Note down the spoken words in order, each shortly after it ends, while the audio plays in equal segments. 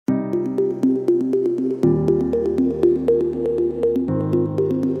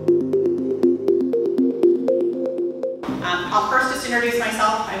introduce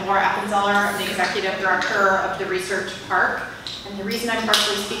myself. I'm Laura Appenzeller. I'm the Executive Director of the Research Park. And the reason I'm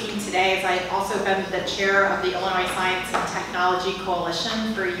partially speaking today is I've also been the chair of the Illinois Science and Technology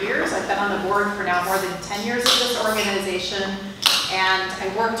Coalition for years. I've been on the board for now more than 10 years of this organization. And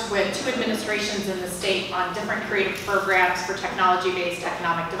I worked with 2 administrations in the state on different creative programs for technology-based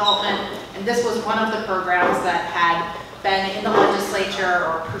economic development. And this was one of the programs that had been in the legislature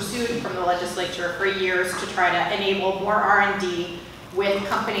or pursued from the legislature for years to try to enable more R&D with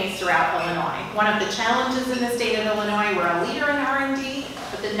companies throughout Illinois. One of the challenges in the state of Illinois, we're a leader in R&D,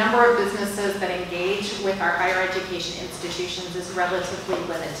 but the number of businesses that engage with our higher education institutions is relatively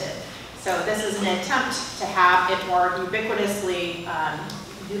limited. So this is an attempt to have it more ubiquitously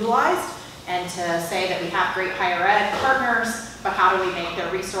utilized and to say that we have great higher ed partners, but how do we make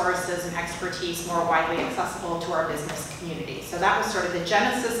their resources and expertise more widely accessible to our business community? So that was sort of the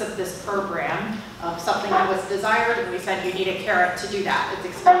genesis of this program, of something that was desired, and we said you need a carrot to do that. It's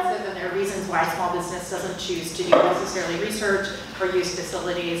expensive, and there are reasons why small business doesn't choose to do necessarily research or use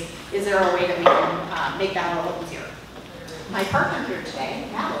facilities. Is there a way that we can make that a little easier? My partner here today,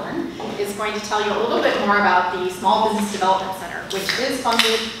 Madeleine, is going to tell you a little bit more about the Small Business Development Center, which is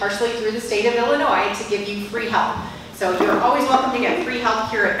funded partially through the state of Illinois to give you free help. So you're always welcome to get free help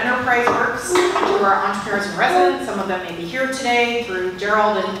here at EnterpriseWorks through our entrepreneurs and residents. Some of them may be here today through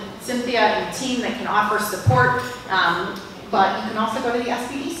Gerald and Cynthia and the team that can offer support. But you can also go to the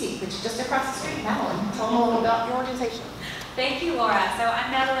SBDC, which is just across the street. Madeleine, tell them a little about your organization. Thank you, Laura. So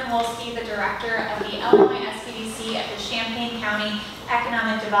I'm Madeleine Wolske, the director of the Illinois SBDC at the Champaign County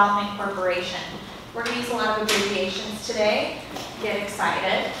Economic Development Corporation. We're going to use a lot of abbreviations today. Get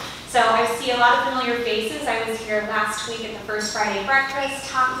excited. So I see a lot of familiar faces. I was here last week at the First Friday Breakfast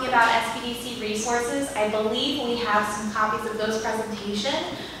talking about SBDC resources. I believe we have some copies of those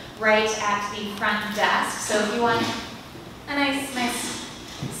presentations right at the front desk. So if you want a nice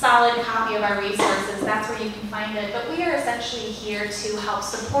solid copy of our resources, that's where you can find it. But we are essentially here to help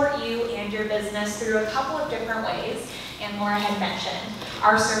support you and your business through a couple of different ways. And Laura had mentioned,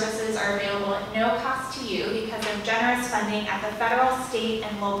 our services are available at no cost to you because of generous funding at the federal, state,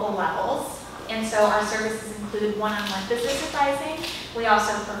 and local levels. And so our services include one-on-one business advising. We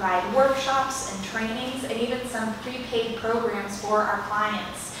also provide workshops and trainings and even some prepaid programs for our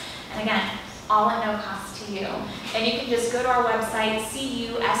clients. And again, all at no cost to you. And you can just go to our website,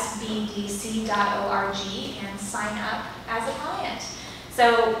 cusbdc.org, and sign up as a client.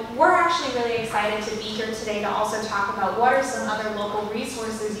 So we're actually really excited to be here today to also talk about what are some other local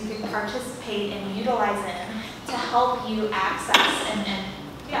resources you can participate and utilize in to help you access and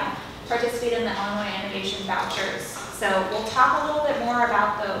participate in the Illinois Innovation Vouchers. So we'll talk a little bit more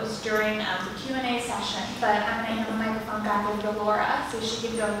about those during the Q&A session, but I'm going to hand the microphone back over to Laura so she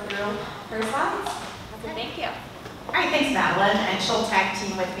can go through her slides. So thank you. All right, thanks, Madeleine, and she'll tag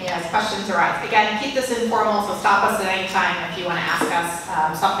team with me as questions arise. Again, keep this informal, so stop us at any time if you want to ask us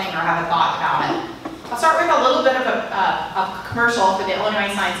something or have a thought about it. I'll start with a little bit of a commercial for the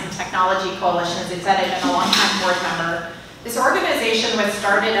Illinois Science and Technology Coalition. As I said, I've been a long-time board member. This organization was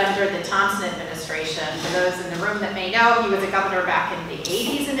started under the Thompson administration. For those in the room that may know, he was a governor back in the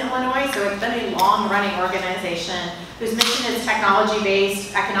 80s in Illinois, so it's been a long-running organization whose mission is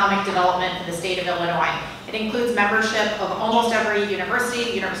technology-based economic development in the state of Illinois. It includes membership of almost every university.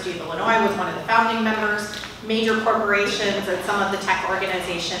 The University of Illinois was one of the founding members, major corporations, and some of the tech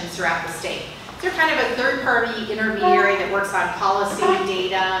organizations throughout the state. They're kind of a third-party intermediary that works on policy,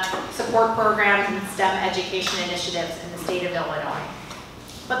 data, support programs, and STEM education initiatives in the state of Illinois.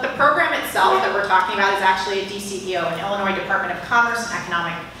 But the program itself that we're talking about is actually a DCEO, an Illinois Department of Commerce and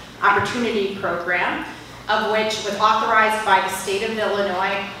Economic Opportunity Program, of which was authorized by the state of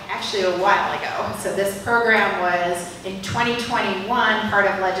Illinois actually a while ago. So this program was in 2021 part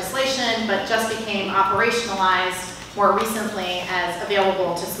of legislation, but just became operationalized more recently as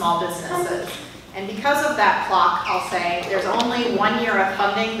available to small businesses. And because of that clock, I'll say, there's only 1 year of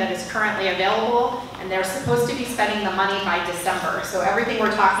funding that is currently available, and they're supposed to be spending the money by December. So everything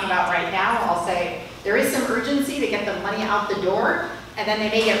we're talking about right now, I'll say, there is some urgency to get the money out the door, and then they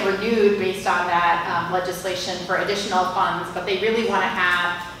may get renewed based on that legislation for additional funds, but they really want to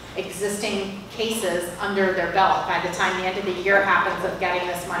have existing cases under their belt by the time the end of the year happens of getting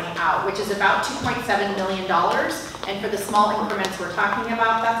this money out, which is about $2.7 million. And for the small increments we're talking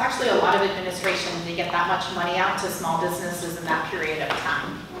about, that's actually a lot of administration to get that much money out to small businesses in that period of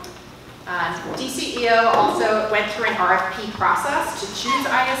time. DCEO also went through an RFP process to choose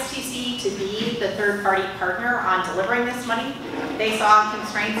ISTC to be the third-party partner on delivering this money. They saw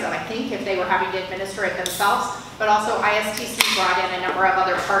constraints of, I think, if they were having to administer it themselves, but also ISTC brought in a number of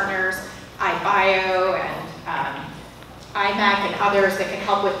other partners, iBio and IMAC, and others that can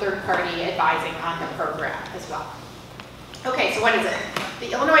help with third-party advising on the program as well. Okay, so what is it?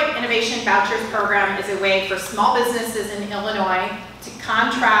 The Illinois Innovation Vouchers Program is a way for small businesses in Illinois to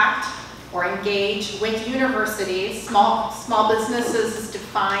contract or engage with universities. Small businesses is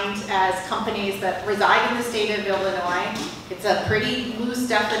defined as companies that reside in the state of Illinois. It's a pretty loose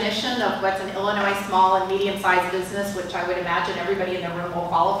definition of what's an Illinois small and medium-sized business, which I would imagine everybody in the room will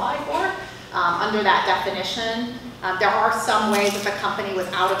qualify for. Under that definition, there are some ways if a company was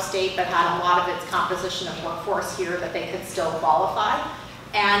out of state but had a lot of its composition of workforce here that they could still qualify.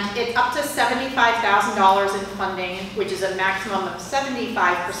 And it's up to $75,000 in funding, which is a maximum of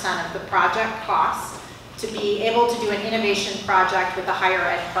 75% of the project costs, to be able to do an innovation project with a higher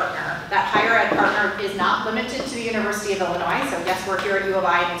ed partner. That higher ed partner is not limited to the University of Illinois, so yes, we're here at U of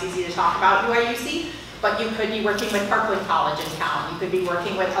I and it's easy to talk about UIUC, but you could be working with Parkland College in town. You could be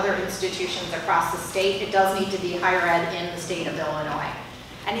working with other institutions across the state. It does need to be higher ed in the state of Illinois.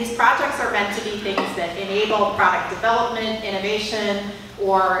 And these projects are meant to be things that enable product development, innovation,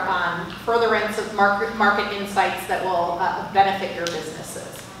 or furtherance of market insights that will benefit your businesses.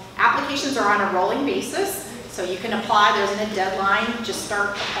 Applications are on a rolling basis, so you can apply. There isn't a deadline. Just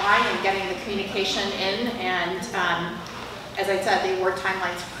start applying and getting the communication in, and as I said, the award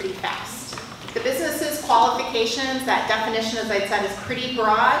timeline's pretty fast. The business's qualifications, that definition, as I said, is pretty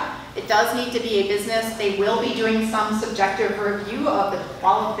broad. It does need to be a business. They will be doing some subjective review of the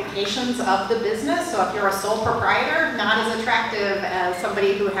qualifications of the business. So if you're a sole proprietor, not as attractive as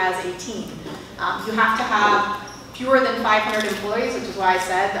somebody who has a team. You have to have fewer than 500 employees, which is why I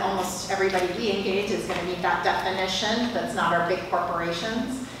said that almost everybody we engage is going to meet that definition. That's not our big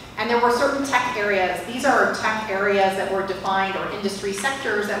corporations. And there were certain tech areas. These are tech areas that were defined, or industry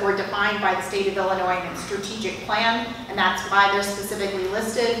sectors that were defined by the state of Illinois in its strategic plan, and that's why they're specifically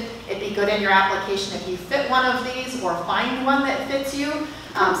listed. It'd be good in your application if you fit one of these or find one that fits you,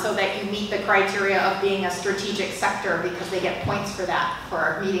 so that you meet the criteria of being a strategic sector, because they get points for that,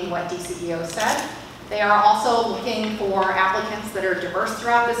 for meeting what DCEO said. They are also looking for applicants that are diverse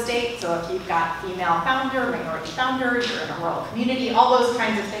throughout the state. So if you've got female founder, minority founder, you're in a rural community, all those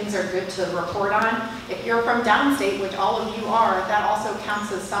kinds of things are good to report on. If you're from downstate, which all of you are, that also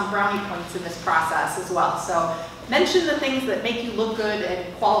counts as some brownie points in this process as well. So mention the things that make you look good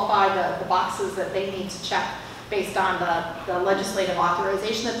and qualify the boxes that they need to check based on the legislative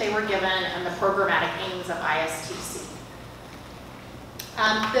authorization that they were given and the programmatic aims of ISTC.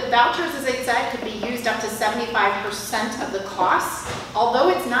 The vouchers, as I said, could be used up to 75% of the costs. Although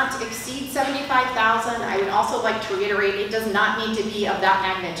it's not to exceed $75,000, I would also like to reiterate it does not need to be of that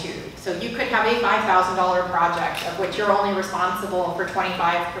magnitude. So you could have a $5,000 project of which you're only responsible for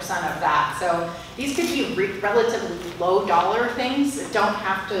 25% of that. So these could be relatively low dollar things. It don't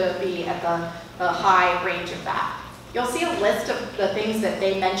have to be at the high range of that. You'll see a list of the things that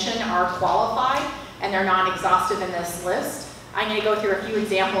they mention are qualified, and they're not exhaustive in this list. I'm going to go through a few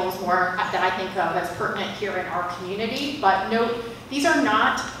examples more that I think of as pertinent here in our community, but note, these are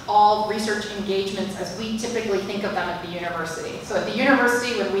not all research engagements as we typically think of them at the university. So at the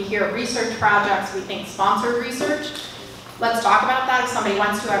university, when we hear research projects, we think sponsored research. Let's talk about that if somebody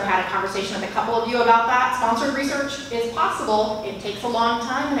wants to. I've had a conversation with a couple of you about that. Sponsored research is possible. It takes a long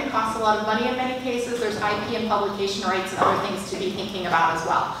time and it costs a lot of money in many cases. There's IP and publication rights and other things to be thinking about as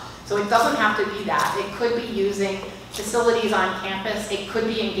well. So it doesn't have to be that. It could be using facilities on campus. It could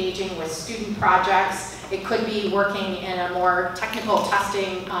be engaging with student projects. It could be working in a more technical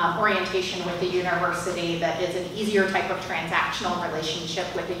testing orientation with the university that is an easier type of transactional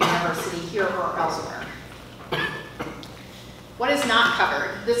relationship with the university here or elsewhere. What is not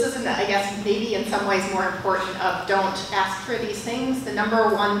covered? This isn't, I guess, maybe in some ways more important of don't ask for these things. The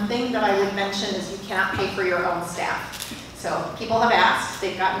number one thing that I would mention is you cannot pay for your own staff. So people have asked,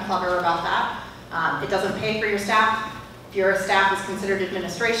 they've gotten clever about that. It doesn't pay for your staff. If your staff is considered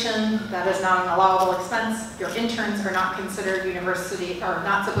administration, that is not an allowable expense. Your interns are not considered university, or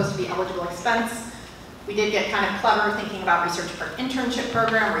not supposed to be eligible expense. We did get kind of clever thinking about research for internship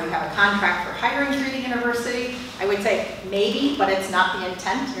program where you have a contract for hiring through the university. I would say maybe, but it's not the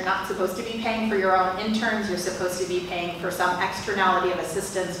intent. You're not supposed to be paying for your own interns. You're supposed to be paying for some externality of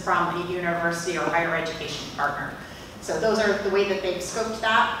assistance from a university or higher education partner. So those are the way that they've scoped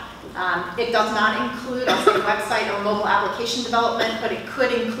that. It does not include, I'll say, website or mobile application development, but it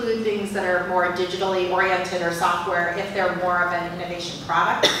could include things that are more digitally oriented or software if they're more of an innovation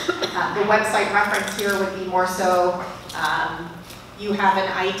product. The website reference here would be more so you have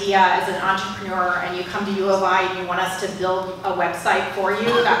an idea as an entrepreneur and you come to U of I and you want us to build a website for you.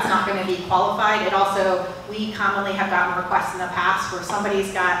 That's not going to be qualified. It also, we commonly have gotten requests in the past where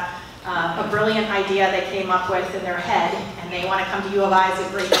somebody's got a brilliant idea they came up with in their head, and they want to come to U of I as a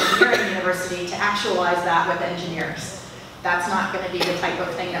great engineering university to actualize that with engineers. That's not going to be the type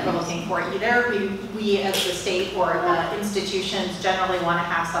of thing that we're looking for either. We as the state or the institutions generally want to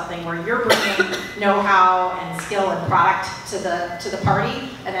have something where you're bringing know-how and skill and product to the party,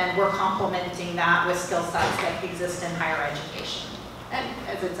 and then we're complementing that with skill sets that exist in higher education. And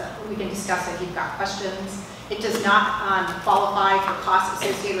as it's we can discuss if you've got questions. It does not qualify for costs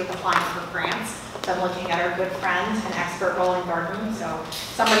associated with applying for grants. So I'm looking at our good friend and expert Roland Garden. So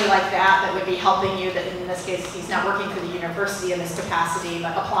somebody like that would be helping you, that in this case, he's not working for the university in this capacity,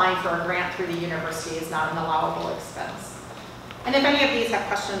 but applying for a grant through the university is not an allowable expense. And if any of these have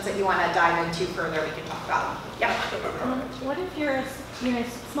questions that you want to dive into further, we can talk about them. Yep. What if you're a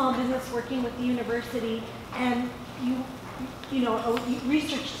small business working with the university and you know, a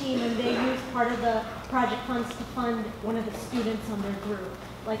research team, and they use part of the project funds to fund one of the students on their group?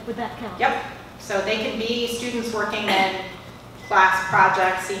 Like, would that count? Yep. So they can be students working in class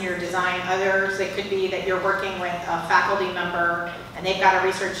projects, senior design, others. It could be that you're working with a faculty member and they've got a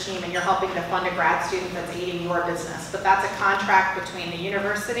research team and you're helping to fund a grad student that's aiding your business. But that's a contract between the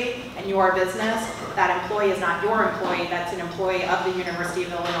university and your business. That employee is not your employee, that's an employee of the University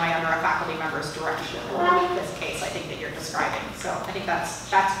of Illinois under a faculty member's direction. In this case, I think that you're describing. So I think that's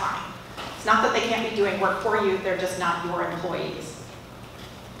fine. It's not that they can't be doing work for you, they're just not your employees.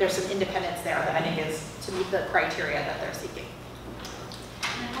 There's some independence there that I think is to meet the criteria that they're seeking.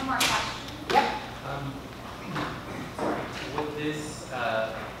 And then one more question. Yep.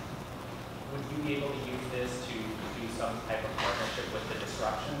 Would you be able to use this to do some type of partnership with the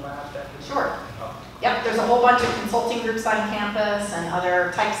disruption lab? Sure. Oh. Yep, there's a whole bunch of consulting groups on campus and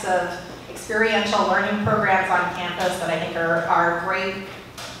other types of experiential learning programs on campus that I think are great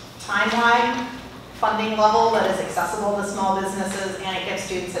timeline, funding level that is accessible to small businesses, and it gives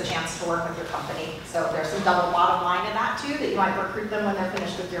students a chance to work with your company. So there's some double bottom line in that too, that you might recruit them when they're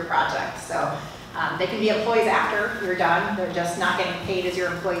finished with your project. So they can be employees after you're done, they're just not getting paid as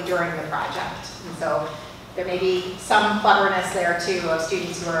your employee during the project. And so there may be some cleverness there too of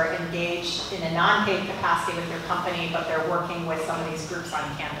students who are engaged in a non-paid capacity with your company, but they're working with some of these groups on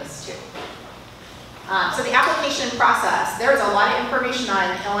campus too. So the application process, there's a lot of information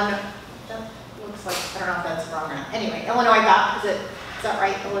on Illinois. Looks like, I don't know if that's wrong or not. Anyway, Illinois, is that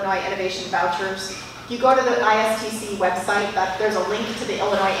right? Illinois Innovation Vouchers. If you go to the ISTC website, there's a link to the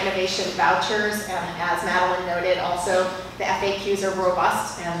Illinois Innovation Vouchers, and as Madeleine noted, also the FAQs are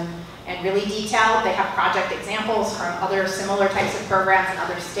robust and really detailed. They have project examples from other similar types of programs in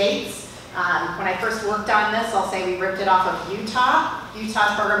other states. When I first worked on this, I'll say we ripped it off of Utah.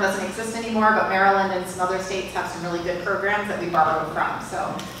 Utah's program doesn't exist anymore, but Maryland and some other states have some really good programs that we borrowed from.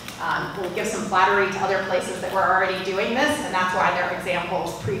 So we'll give some flattery to other places that were already doing this, and that's why they're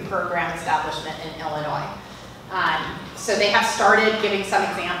examples pre-program establishment in Illinois. So they have started giving some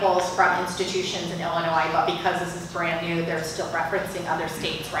examples from institutions in Illinois, but because this is brand new, they're still referencing other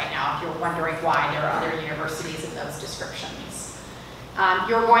states right now, if you're wondering why there are other universities in those descriptions.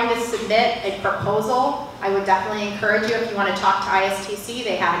 You're going to submit a proposal. I would definitely encourage you, if you want to talk to ISTC,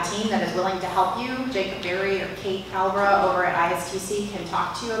 they have a team that is willing to help you. Jacob Berry or Kate Calvera over at ISTC can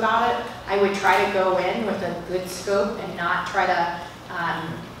talk to you about it. I would try to go in with a good scope and not try to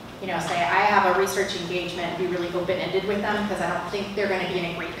say, I have a research engagement, be really open-ended with them, because I don't think they're going to be in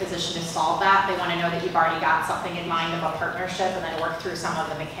a great position to solve that. They want to know that you've already got something in mind of a partnership and then work through some of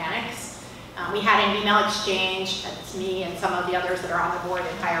the mechanics. We had an email exchange, it's me and some of the others that are on the board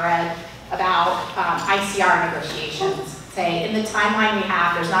in higher ed, about ICR negotiations. Say, in the timeline we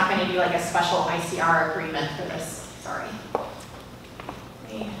have, there's not going to be like a special ICR agreement for this. Sorry.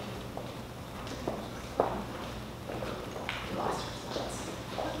 Lost her slides.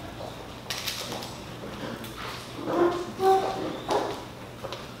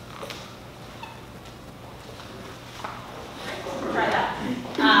 Try that.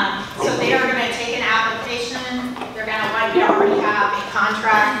 So they are going to take an application. They're going to want you to already have a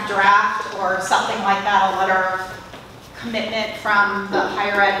contract draft or something like that, a letter of commitment from the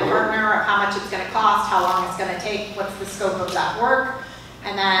higher ed partner of how much it's going to cost, how long it's going to take, what's the scope of that work.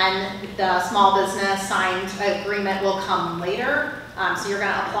 And then the small business signed agreement will come later. So you're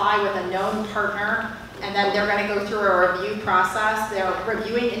going to apply with a known partner, and then they're going to go through a review process. They're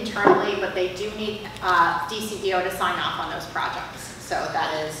reviewing internally, but they do need DCEO to sign off on those projects. So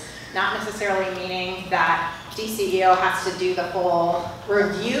that is not necessarily meaning that DCEO has to do the full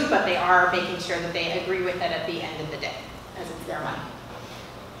review, but they are making sure that they agree with it at the end of the day, as it's their money.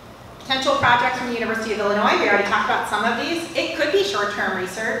 Potential projects from the University of Illinois, we already talked about some of these. It could be short-term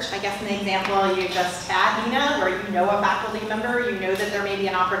research. I guess in the example you just had, Nina, where you know a faculty member, you know that there may be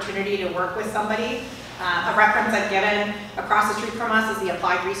an opportunity to work with somebody. A reference I've given across the street from us is the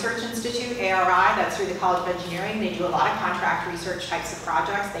Applied Research Institute, ARI, that's through the College of Engineering. They do a lot of contract research types of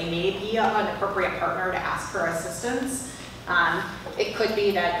projects. They may be an appropriate partner to ask for assistance. It could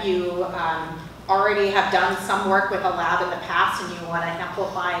be that you already have done some work with a lab in the past and you want to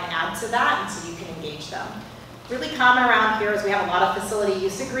amplify and add to that, and so you can engage them. Really common around here is we have a lot of facility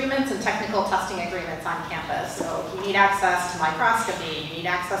use agreements and technical testing agreements on campus. So you need access to microscopy, you need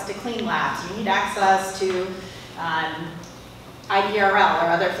access to clean labs, you need access to IDRL or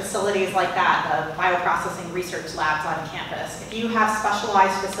other facilities like that, the bioprocessing research labs on campus. If you have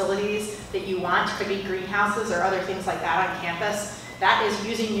specialized facilities that you want, could be greenhouses or other things like that on campus, that is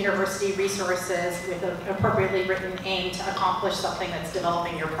using university resources with an appropriately written aim to accomplish something that's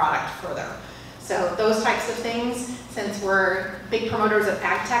developing your product further. So those types of things, since we're big promoters of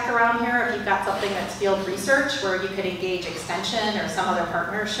ag tech around here, if you've got something that's field research where you could engage extension or some other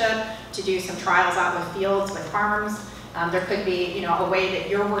partnership to do some trials out with fields, with farms, there could be a way that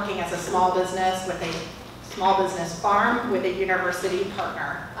you're working as a small business with a small business farm with a university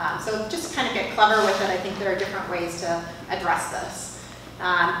partner. So just kind of get clever with it. I think there are different ways to address this.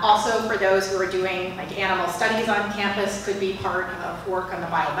 Also, for those who are doing like animal studies on campus, could be part of work on the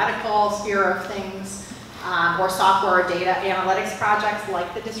biomedical sphere of things, or software or data analytics projects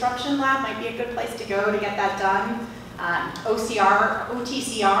like the Disruption Lab might be a good place to go to get that done.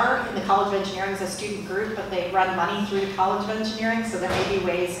 OTCR in the College of Engineering is a student group, but they run money through the College of Engineering, so there may be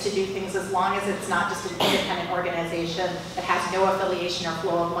ways to do things as long as it's not just an independent organization that has no affiliation or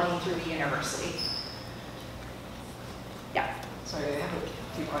flow of money through the university. Yeah. So I have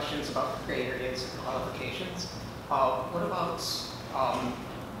a few questions about gray areas and qualifications. What about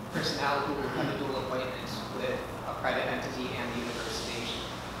personnel who have a dual appointment with a private entity and the university?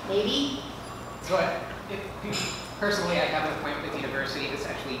 Maybe. So personally, I have an appointment with the university that's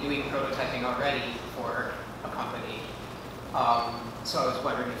actually doing prototyping already for a company. So I was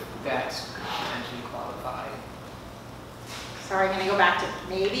wondering if that could potentially qualify. Sorry, I'm going to go back to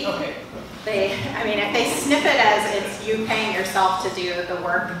maybe. Okay. If they sniff it as it's you paying yourself to do the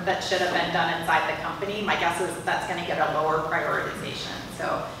work that should have been done inside the company, my guess is that's going to get a lower prioritization.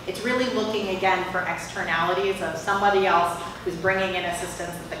 So it's really looking again for externalities of somebody else who's bringing in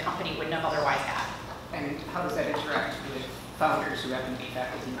assistance that the company wouldn't have otherwise had. And how does that interact with founders who happen to be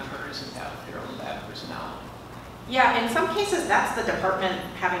faculty members and have their own lab personnel? Yeah, in some cases that's the department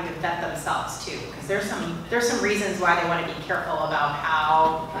having to vet themselves too, because there's some reasons why they want to be careful about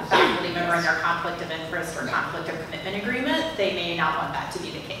how a faculty member in their conflict of interest or conflict of commitment agreement, they may not want that to be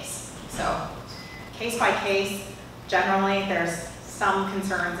the case. So case by case, generally there's some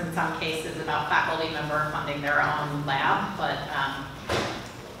concerns in some cases about faculty member funding their own lab, but I'm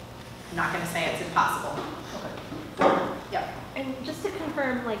not going to say it's impossible. Okay. Yep. And just to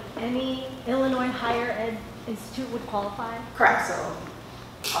confirm, like any Illinois higher ed institute would qualify? Correct. So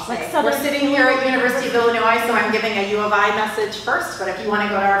I'll Like say we're sitting here at University of Illinois, so I'm giving a U of I message first, but if you want to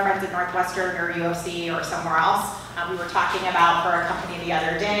go to our friends at Northwestern or U of C or somewhere else, we were talking about for a company the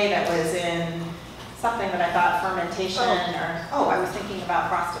other day that was in something that I thought fermentation I was thinking about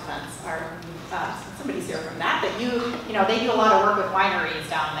cross defense. Somebody's here from that, but they do a lot of work with wineries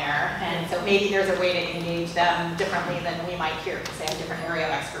down there, and so maybe there's a way to engage them differently than we might here because they have a different area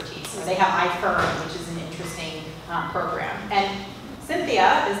of expertise. So they have iFirm, which is an interesting program. And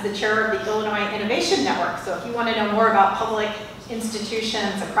Cynthia is the chair of the Illinois Innovation Network, so if you want to know more about public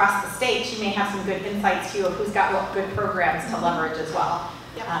institutions across the state, she may have some good insights too of who's got what good programs to leverage as well.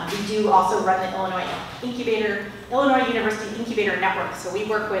 We do also run the Illinois University Incubator Network, so we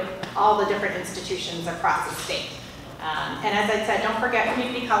work with all the different institutions across the state. And as I said, don't forget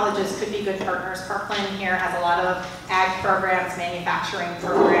community colleges could be good partners. Parkland here has a lot of ag programs, manufacturing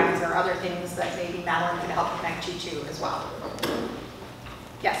programs, or other things that maybe Madeleine could help connect you to as well.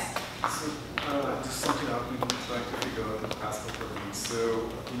 Yes? So, just something I've been trying to figure out in the past couple of weeks. So,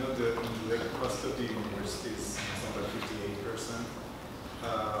 the cost of the university is something like 58%.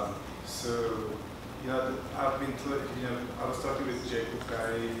 I've been told, I was talking with Jacob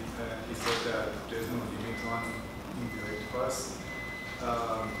Gary, and he said that there's no limit on indirect costs.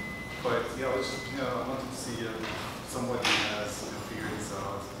 But yeah, I was just, I wanted to see if somebody has figured this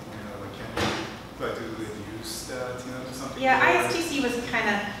out. Can you try to reduce that, to something? Yeah, ISTC was kind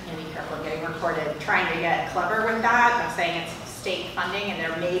of, be careful getting recorded, trying to get clever with that. I'm saying it's state funding, and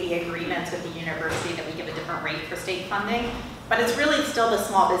there may be agreements with the university that we give a different rate for state funding. But it's really still the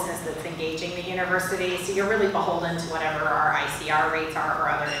small business that's engaging the university, so you're really beholden to whatever our ICR rates are or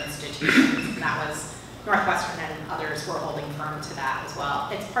other institutions. And that was Northwestern and others were holding firm to that as well.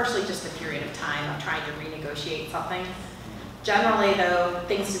 It's partially just a period of time of trying to renegotiate something. Generally, though,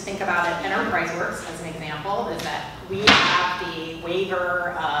 things to think about at EnterpriseWorks, as an example, is that we have the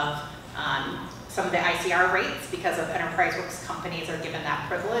waiver of some of the ICR rates because of EnterpriseWorks companies are given that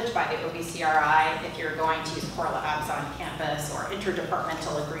privilege by the OBCRI if you're going to use core labs on campus or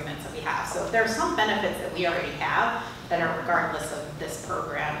interdepartmental agreements that we have. So there are some benefits that we already have that are regardless of this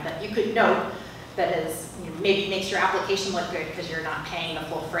program that you could note that is, maybe makes your application look good because you're not paying the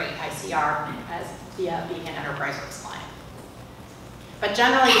full freight ICR as via being an EnterpriseWorks client. But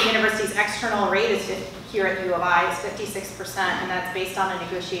generally, the university's external rate is here at U of I is 56%, and that's based on a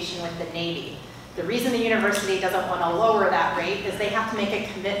negotiation with the Navy. The reason the university doesn't want to lower that rate is they have to make a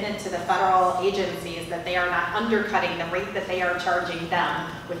commitment to the federal agencies that they are not undercutting the rate that they are charging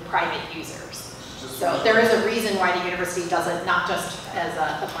them with private users. So there is a reason why the university does it, not just as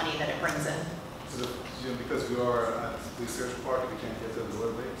the money that it brings in. So, because we are at the research part, we can't get to the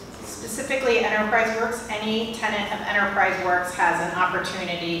lower rates? Specifically, EnterpriseWorks, any tenant of EnterpriseWorks has an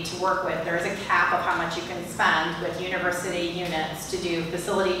opportunity to work with. There is a cap of how much you can spend with university units to do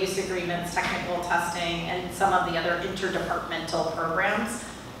facility use agreements, technical testing, and some of the other interdepartmental programs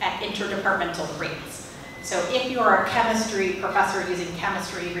at interdepartmental rates. So if you're a chemistry professor using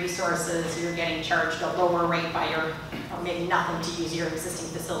chemistry resources, you're getting charged a lower rate by your, or maybe nothing to use your existing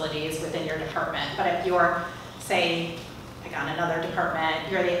facilities within your department. But if you're, say, on another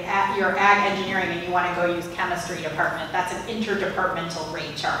department, you're ag engineering and you want to go use chemistry department, that's an interdepartmental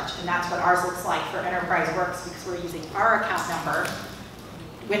rate charge. And that's what ours looks like for EnterpriseWorks because we're using our account number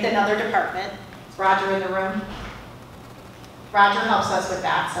with another department. Is Roger in the room? Roger helps us with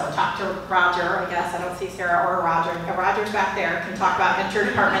that, so talk to Roger, I guess. I don't see Sarah or Roger. Roger's back there, can talk about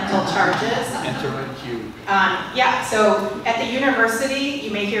interdepartmental charges. Yeah, so at the university,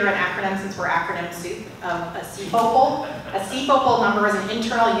 you may hear an acronym since we're acronym soup, a CFOPL. A CFOPL number is an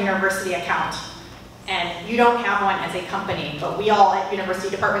internal university account. And you don't have one as a company, but we all at university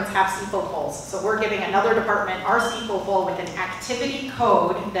departments have CFOPLs. So we're giving another department our CFOPL with an activity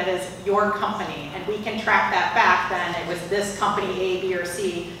code that is your company. And we can track that back then. It was this company A, B, or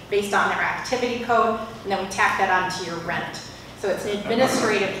C based on their activity code, and then we tack that onto your rent. So it's an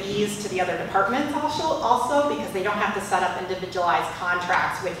administrative ease to the other departments also because they don't have to set up individualized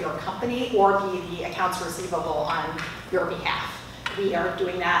contracts with your company or be the accounts receivable on your behalf. We are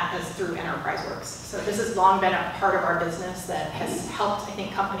doing that as through EnterpriseWorks. So this has long been a part of our business that has helped, I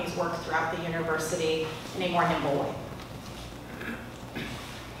think, companies work throughout the university in a more nimble way.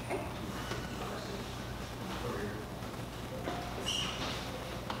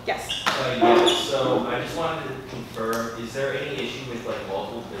 Yes? Yes, so I just wanted to confirm, is there any issue with like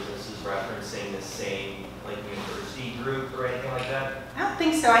multiple businesses referencing the same like university group or anything like that? I don't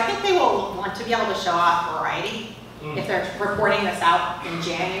think so. I think they will want to be able to show off variety. If they're reporting this out in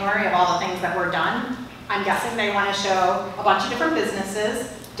January of all the things that were done, I'm guessing they want to show a bunch of different businesses,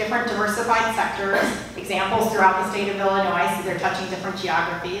 different diversified sectors, examples throughout the state of Illinois, so they're touching different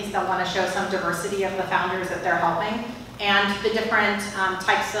geographies. They'll want to show some diversity of the founders that they're helping and the different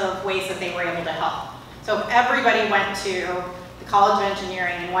types of ways that they were able to help. So if everybody went to the College of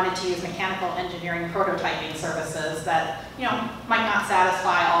Engineering and wanted to use mechanical engineering prototyping services that might not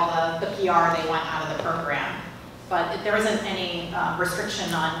satisfy all the PR they want out of the program. But there isn't any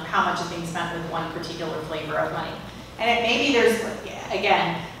restriction on how much is being spent with one particular flavor of money. And maybe there's,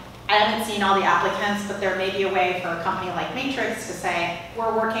 again, I haven't seen all the applicants, but there may be a way for a company like Matrix to say,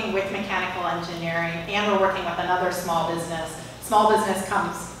 we're working with mechanical engineering and we're working with another small business.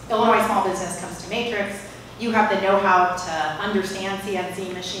 Illinois small business comes to Matrix. You have the know-how to understand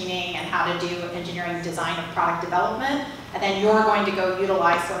CNC machining and how to do engineering design of product development. And then you're going to go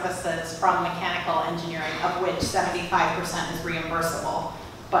utilize services from mechanical engineering, of which 75% is reimbursable.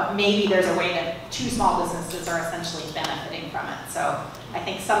 But maybe there's a way that two small businesses are essentially benefiting from it. So I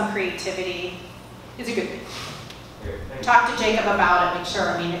think some creativity is a good thing. Talk to Jacob about it, make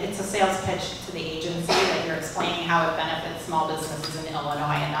sure, it's a sales pitch to the agency that you're explaining how it benefits small businesses in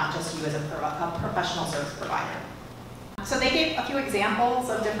Illinois and not just you as a professional service provider. So they gave a few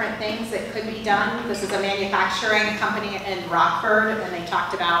examples of different things that could be done. This is a manufacturing company in Rockford, and they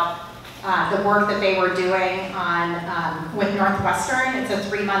talked about the work that they were doing on with Northwestern. It's a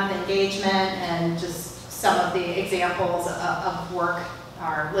 3-month engagement, and just some of the examples of work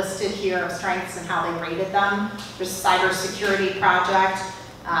are listed here of strengths and how they rated them. There's a cybersecurity project.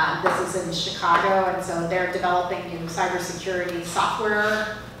 This is in Chicago, and so they're developing new cybersecurity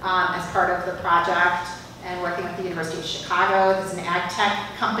software as part of the project and working with the University of Chicago. This is an ag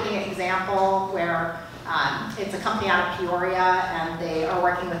tech company example where it's a company out of Peoria, and they are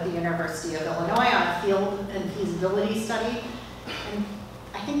working with the University of Illinois on a field and feasibility study. And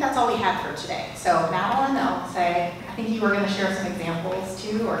I think that's all we had for today. So Madeleine, I'll say, I think you were going to share some examples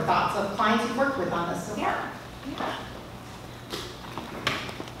too, or thoughts of clients you've worked with on this so far. Yeah.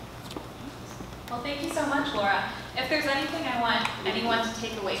 Well, thank you so much, Laura. If there's anything I want anyone to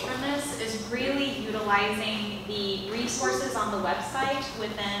take away from this is really utilizing the resources on the website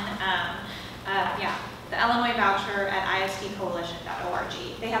within the Illinois Voucher at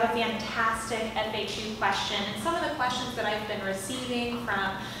isdcoalition.org. They have a fantastic FAQ question, and some of the questions that I've been receiving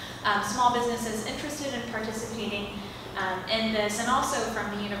from small businesses interested in participating in this, and also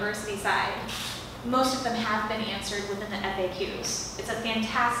from the university side, most of them have been answered within the FAQs. It's a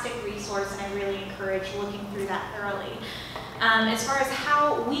fantastic resource, and I really encourage looking through that thoroughly. As far as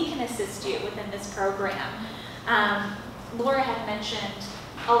how we can assist you within this program, Laura had mentioned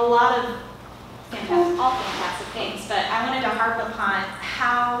a lot of fantastic things, but I wanted to harp upon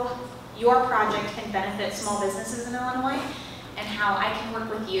how your project can benefit small businesses in Illinois and how I can work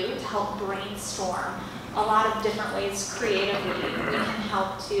with you to help brainstorm a lot of different ways creatively we can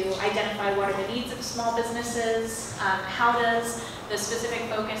help to identify what are the needs of small businesses, how does the specific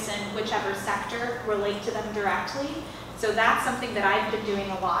focus in whichever sector relate to them directly. So that's something that I've been doing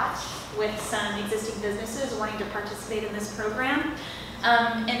a lot with some existing businesses wanting to participate in this program.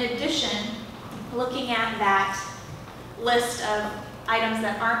 In addition, looking at that list of items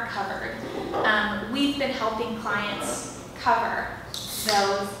that aren't covered, we've been helping clients cover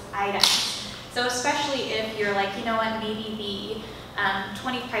those items. So especially if you're like, you know what, maybe the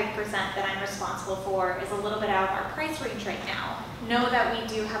 25% that I'm responsible for is a little bit out of our price range right now. Know that we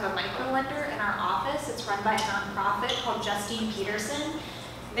do have a micro lender in our office. It's run by a nonprofit called Justine Peterson.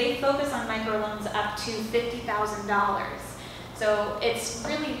 They focus on microloans up to $50,000. So it's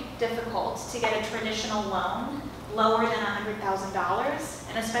really difficult to get a traditional loan lower than $100,000,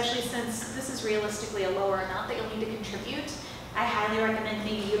 and especially since this is realistically a lower amount that you'll need to contribute, I highly recommend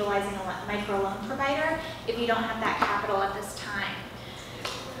maybe utilizing a microloan provider if you don't have that capital at this time.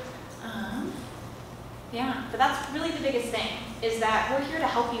 But that's really the biggest thing, is that we're here to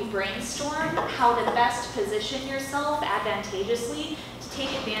help you brainstorm how to best position yourself advantageously to take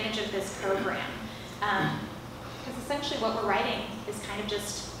advantage of this program. Because essentially what we're writing is kind of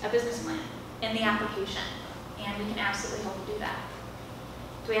just a business plan in the application, and we can absolutely help you do that.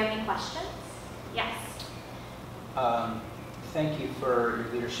 Do we have any questions? Yes. Thank you for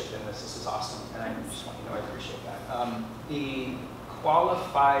your leadership in this. This is awesome, and I just want you to know I appreciate that. The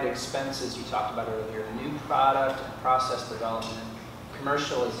qualified expenses you talked about earlier, the new product and process development,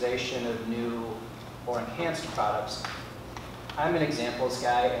 commercialization of new or enhanced products. I'm an examples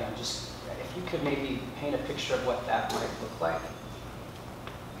guy, and I'm just, if you could maybe paint a picture of what that might look like.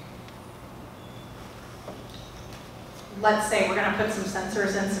 Let's say we're going to put some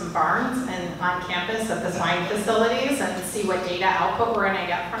sensors in some barns and on campus at the swine facilities and see what data output we're going to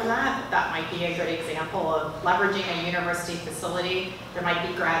get from that. That might be a good example of leveraging a university facility. There might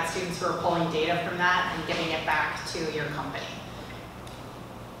be grad students who are pulling data from that and giving it back to your company.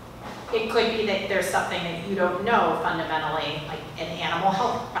 It could be that there's something that you don't know fundamentally, like an animal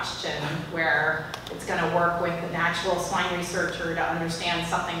health question, where it's going to work with an actual swine researcher to understand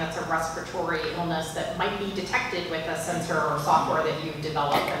something that's a respiratory illness that might be detected with a sensor or software that you've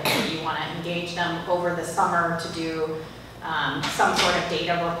developed, and so you want to engage them over the summer to do some sort of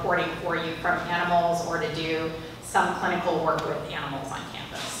data reporting for you from animals, or to do some clinical work with animals on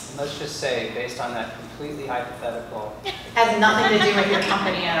campus. And let's just say, based on that completely hypothetical, Has nothing to do with your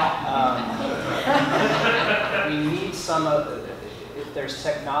company at all. we need some of, if there's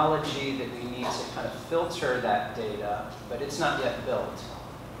technology that we need to kind of filter that data, but it's not yet built.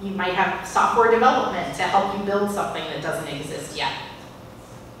 You might have software development to help you build something that doesn't exist yet.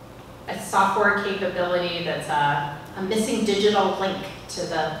 A software capability that's a missing digital link to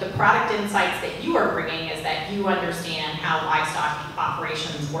the product insights that you are bringing, is that you understand how livestock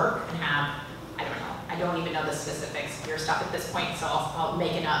operations work and have, I don't know, I don't even know the specifics of your stuff at this point, so I'll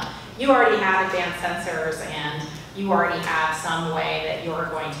make it up. You already have advanced sensors, and you already have some way that you're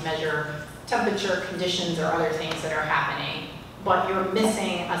going to measure temperature, conditions, or other things that are happening, but you're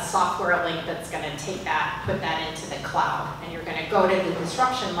missing a software link that's going to take that, put that into the cloud, and you're going to go to the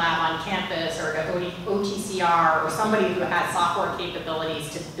construction lab on campus, or to OTCR, or somebody who has software capabilities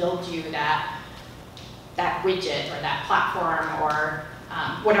to build you that widget or that platform or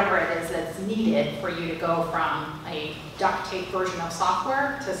whatever it is that's needed for you to go from a duct tape version of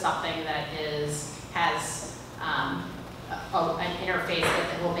software to something that has an interface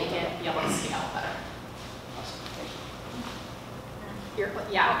that will make it be able to scale better.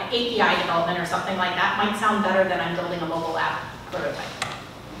 Yeah, an API development or something like that might sound better than I'm building a mobile app prototype.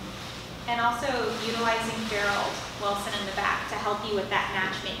 And also utilizing Gerald Wilson in the back to help you with that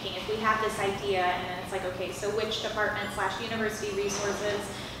matchmaking. If we have this idea and then it's like, okay, so which department / university resources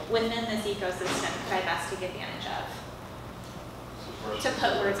within this ecosystem could I best take advantage of? To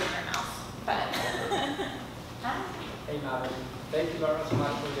put words in their mouth, but. Hey Madeleine, thank you very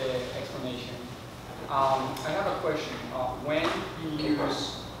much for the explanation. I have a question. When you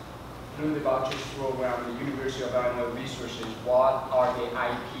use through the vouchers program, the University of Illinois resources, what are the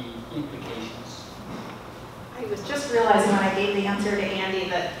IP implications? I was just realizing when I gave the answer to Andy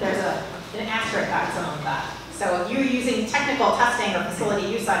that there's an asterisk on some of that. So if you're using technical testing or facility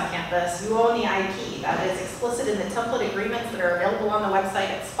use on campus, you own the IP. That is explicit in the template agreements that are available on the website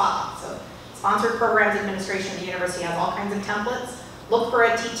at SPA. So Sponsored Programs Administration of the university has all kinds of templates. Look for a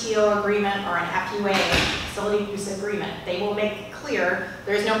TTO agreement or an FUA, facility use agreement. They will make it clear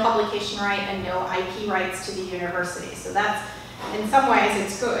there's no publication right and no IP rights to the university. So that's, in some ways,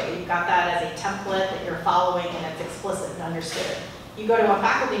 it's good. You've got that as a template that you're following and it's explicit and understood. You go to a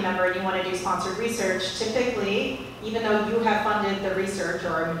faculty member and you want to do sponsored research, typically, even though you have funded the research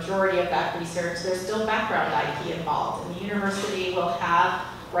or a majority of that research, there's still background IP involved. And the university will have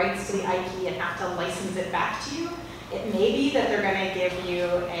rights to the IP and have to license it back to you. It may be that they're going to give you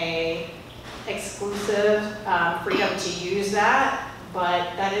a exclusive freedom to use that,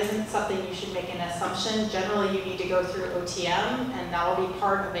 but that isn't something you should make an assumption. Generally, you need to go through OTM, and that will be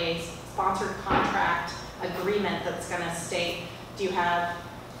part of a sponsored contract agreement that's going to state, do you have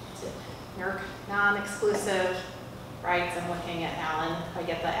NERC, non-exclusive rights? I'm looking at Alan. I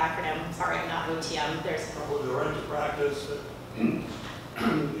get the acronym. Sorry, I'm not OTM. There's the right to practice.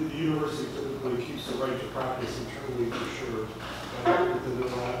 The university typically keeps the right to practice internally for sure. Within the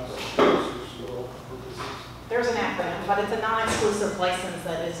labs, there's an acronym, but it's a non-exclusive license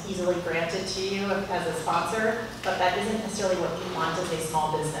that is easily granted to you as a sponsor, but that isn't necessarily what you want as a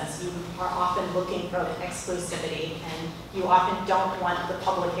small business. You are often looking for exclusivity, and you often don't want the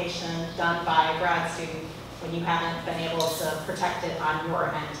publication done by a grad student when you haven't been able to protect it on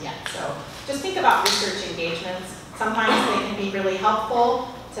your end yet. So just think about research engagements. Sometimes they can be really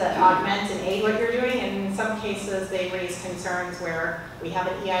helpful to augment and aid what you're doing, and in some cases they raise concerns where we have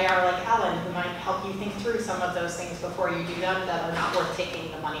an EIR like Alan who might help you think through some of those things before you do them that are not worth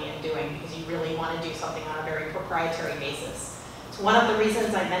taking the money and doing because you really want to do something on a very proprietary basis. It's one of the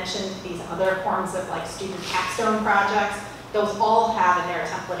reasons I mentioned these other forms of like student capstone projects. Those all have in their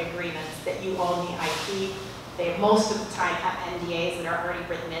template agreements that you own the IP. They most of the time have NDAs that are already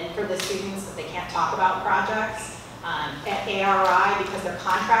written in for the students that they can't talk about projects. At ARI, because they're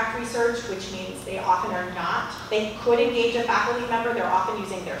contract research, which means they often are not, they could engage a faculty member, they're often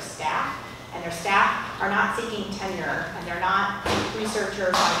using their staff, and their staff are not seeking tenure, and they're not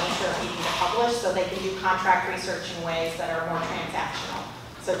researchers by nature of needing to publish, so they can do contract research in ways that are more transactional.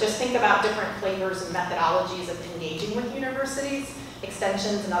 So just think about different flavors and methodologies of engaging with universities.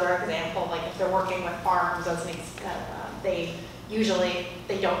 Extension's another example, like if they're working with farms, as an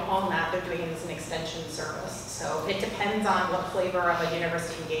they don't own that, they're doing it as an extension service. So it depends on what flavor of a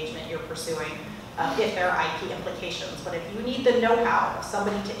university engagement you're pursuing, if there are IP implications. But if you need the know-how of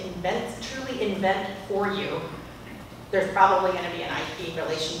somebody to truly invent for you, there's probably going to be an IP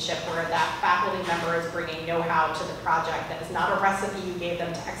relationship where that faculty member is bringing know-how to the project that is not a recipe you gave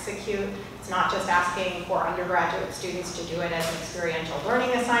them to execute. It's not just asking for undergraduate students to do it as an experiential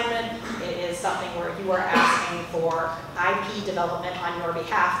learning assignment. It is something where you are asking for IP development on your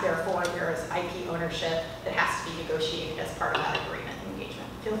behalf. Therefore, there is IP ownership that has to be negotiated as part of that agreement engagement.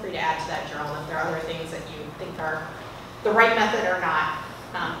 Feel free to add to that, Gerald, if there are other things that you think are the right method or not.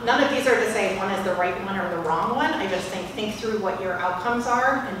 None of these are to say one is the right one or the wrong one. I just think through what your outcomes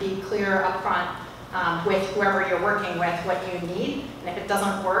are and be clear up front with whoever you're working with what you need. And if it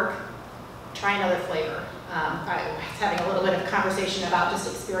doesn't work, try another flavor. I was having a little bit of conversation about just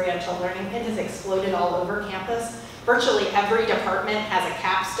experiential learning. It has exploded all over campus. Virtually every department has a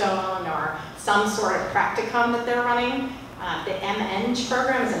capstone or some sort of practicum that they're running. The MEng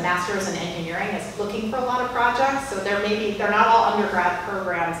program is a master's in engineering, is looking for a lot of projects. So they're not all undergrad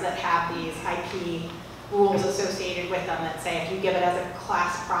programs that have these IP rules associated with them that say if you give it as a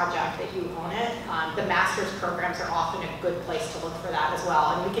class project that you own it. The master's programs are often a good place to look for that as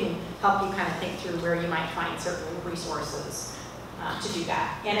well. And we can help you kind of think through where you might find certain resources to do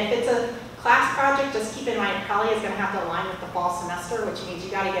that. And if it's a Class project, just keep in mind, probably is gonna have to align with the fall semester, which means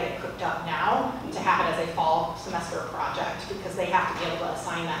you gotta get it cooked up now to have it as a fall semester project, because they have to be able to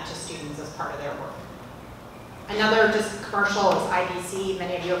assign that to students as part of their work. Another just commercial is IBC.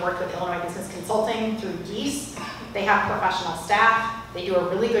 Many of you have worked with Illinois Business Consulting through GEASE. They have professional staff. They do a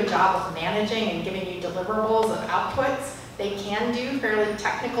really good job of managing and giving you deliverables of outputs. They can do fairly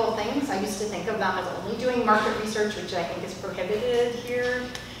technical things. I used to think of them as only doing market research, which I think is prohibited here,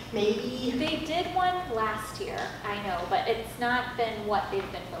 maybe. They did one last year, I know, but it's not been what they've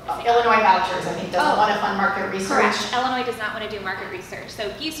been focusing on. Illinois Vouchers, I think, doesn't want to fund market research. Correct. Illinois does not want to do market research.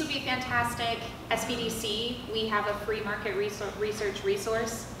 So GEASE would be fantastic. SBDC, we have a free market research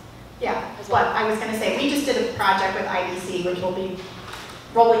resource. Yeah, what I was going to say, we just did a project with IBC, which will be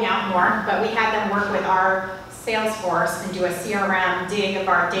rolling out more, but we had them work with our sales force and do a CRM dig of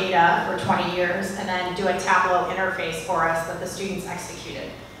our data for 20 years and then do a Tableau interface for us that the students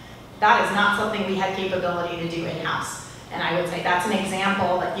executed. That is not something we had capability to do in-house. And I would say that's an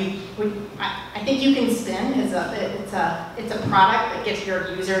example that you would, I think you can spin as it's a product that gives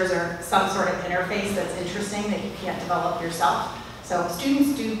your users or some sort of interface that's interesting that you can't develop yourself. So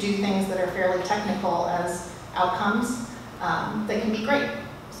students do things that are fairly technical as outcomes that can be great.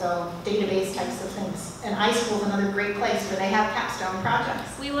 So database types of things. And iSchool is another great place where they have capstone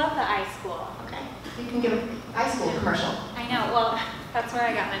projects. We love the iSchool. Okay, you can give an iSchool commercial. I know, well, that's where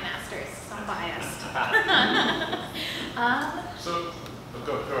I got my master's, so I'm biased. So,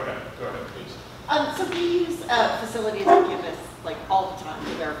 go ahead, please. So we use facilities on campus like all the time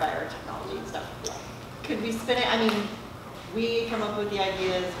to verify our technology and stuff. Could we spin it? I mean, we come up with the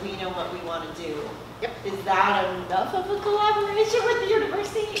ideas, we know what we want to do. Yep. Is that enough of a collaboration with the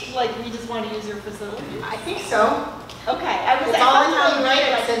university? Like we just want to use your facilities? I think so. Okay, It's all in how you write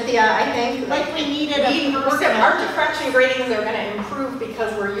it, Cynthia, I think. Like we needed a person. Our diffraction gradings are going to improve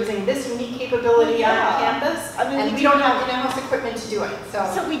because we're using this unique capability on campus, I mean, and we don't have in-house equipment to do it.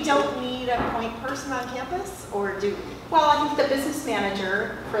 So we don't need a point person on campus, or do we? Well, I think the business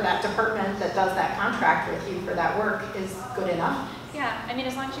manager for that department that does that contract with you for that work is good enough. Yeah, I mean,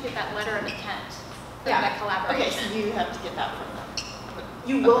 as long as you get that letter of intent, Yeah. that collaboration. Okay, so you have to get that from them.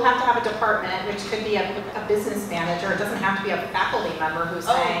 You will have to have a department, which could be a business manager. It doesn't have to be a faculty member who's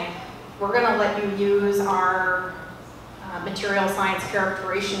saying, we're going to let you use our material science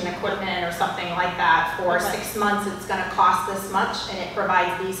characterization equipment or something like that for 6 months. It's going to cost this much, and it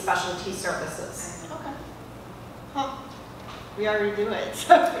provides these specialty services. Okay. Huh. We already do it,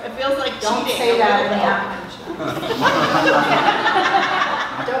 so it feels like Don't cheating say a that little in the bit. application.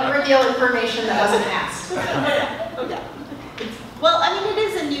 Don't reveal information that wasn't asked. Okay. Well, I mean, it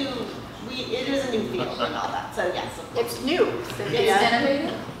is a new field and all that, so yes. It's new. It's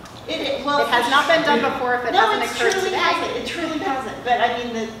innovative? Well, It has not been done before if it hasn't occurred truly today. hasn't. It truly hasn't. But I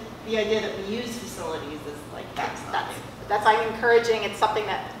mean, the idea that we use facilities is like That's I'm encouraging. It's something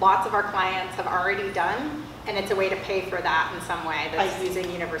that lots of our clients have already done, and it's a way to pay for that in some way. That's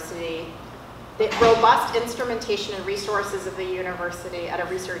using university, the robust instrumentation and resources of the university at a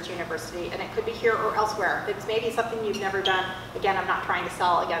research university, and it could be here or elsewhere. It's maybe something you've never done. Again, I'm not trying to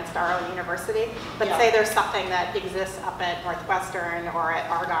sell against our own university, but say there's something that exists up at Northwestern or at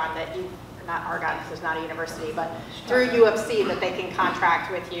Argonne that you, not Argonne because there's not a university, but through U of C that they can contract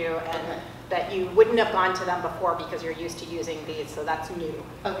with you and that you wouldn't have gone to them before because you're used to using these, so that's new.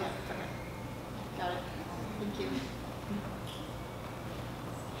 Okay. Got it. Thank you.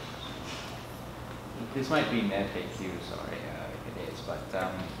 This might be FAQ, sorry if it is, but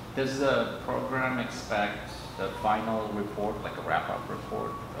does the program expect the final report, like a wrap-up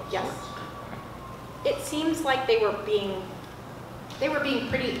report of Yes. sorts? It seems like they were being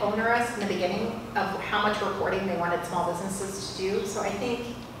pretty onerous in the beginning of how much reporting they wanted small businesses to do. So I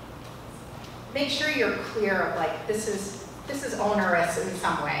think make sure you're clear of like this is onerous in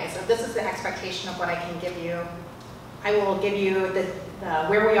some ways. So this is the expectation of what I can give you. I will give you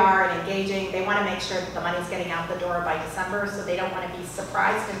where we are in engaging. They want to make sure that the money's getting out the door by December, so they don't want to be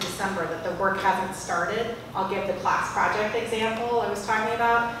surprised in December that the work hasn't started. I'll give the class project example I was talking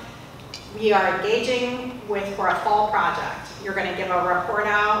about. We are engaging for a fall project. You're going to give a report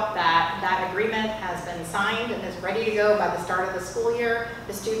out that agreement has been signed and is ready to go by the start of the school year.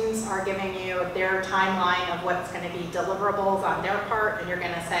 The students are giving you their timeline of what's going to be deliverables on their part, and you're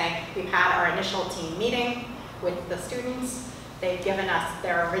going to say, we've had our initial team meeting with the students. They've given us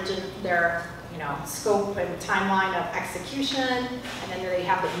their scope and timeline of execution, and then they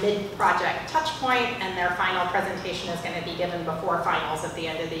have the mid-project touch point, and their final presentation is going to be given before finals at the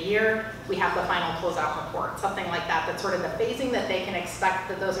end of the year. We have the final closeout report, something like that. That's sort of the phasing that they can expect,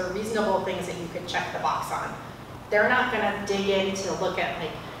 that those are reasonable things that you could check the box on. They're not going to dig in to look at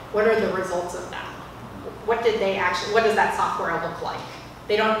like what are the results of that? What did they actually, what does that software look like?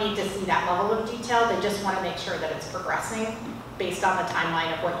 They don't need to see that level of detail, they just want to make sure that it's progressing based on the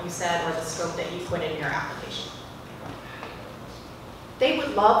timeline of what you said or the scope that you put in your application. They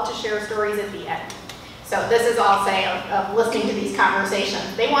would love to share stories at the end. So this is all say of listening to these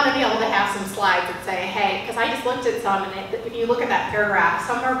conversations. They want to be able to have some slides that say, hey, because I just looked at some, and if you look at that paragraph,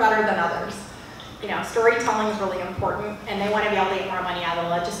 some are better than others. You know, storytelling is really important, and they want to be able to get more money out of the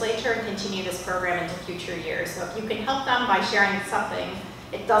legislature and continue this program into future years. So if you can help them by sharing something,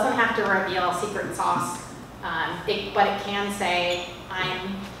 it doesn't have to reveal secret sauce, but it can say,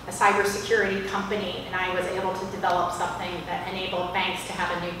 I'm a cybersecurity company, and I was able to develop something that enabled banks to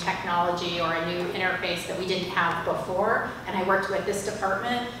have a new technology or a new interface that we didn't have before, and I worked with this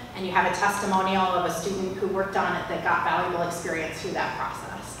department, and you have a testimonial of a student who worked on it that got valuable experience through that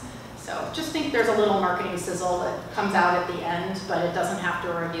process. So just think there's a little marketing sizzle that comes out at the end, but it doesn't have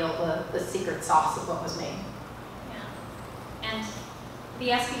to reveal the secret sauce of what was made. Yeah. And the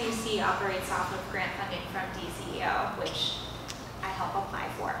SBDC operates off of grant funding from DCEO, which I help apply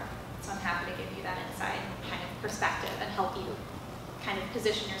for. So I'm happy to give you that inside kind of perspective and help you kind of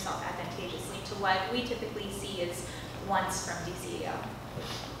position yourself advantageously to what we typically see as once from DCEO.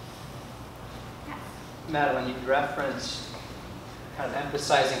 Yeah. Madeleine, you referenced kind of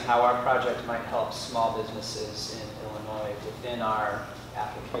emphasizing how our project might help small businesses in Illinois within our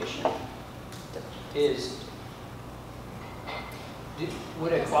application.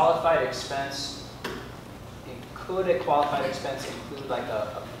 Would a qualified expense, could a qualified expense include like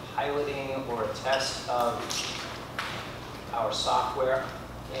a piloting or a test of our software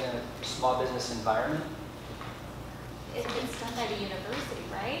in a small business environment? It's done by the university,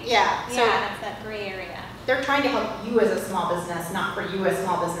 right? Yeah. So yeah, that's that gray area. they're trying to help you as a small business, not for you as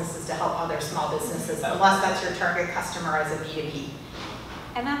small businesses to help other small businesses, unless that's your target customer as a B2B.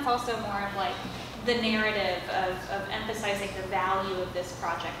 And that's also more of like the narrative of emphasizing the value of this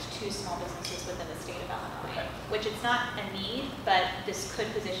project to small businesses within the state of Illinois, which it's not a need, but this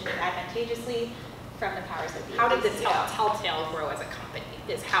could position it advantageously from the powers that be. How did this help Telltale grow as a company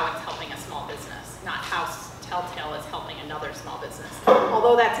is how it's helping a small business, not how Telltale is helping another small business.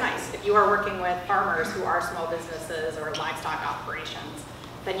 Although that's nice. If you are working with farmers who are small businesses or livestock operations,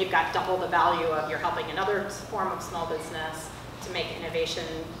 then you've got double the value of you're helping another form of small business to make innovation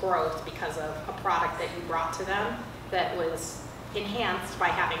growth because of a product that you brought to them that was enhanced by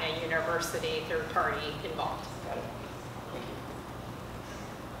having a university third party involved. Got it.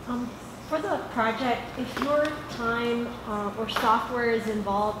 Thank you. For the project, if your time or software is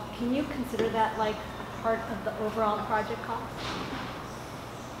involved, can you consider that like a part of the overall project cost?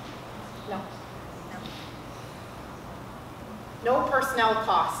 No. No personnel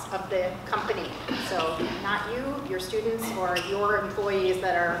costs of the company. So not you, your students, or your employees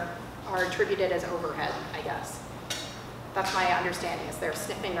that are attributed as overhead, I guess. That's my understanding, is they're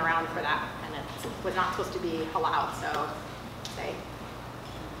sniffing around for that, and it was not supposed to be allowed, so say,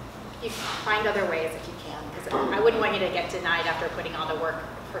 you find other ways if you can, because I wouldn't want you to get denied after putting all the work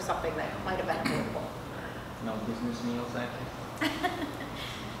for something that might have been avoidable. No business meals, actually.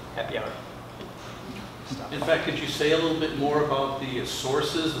 Happy hour. In fact, could you say a little bit more about the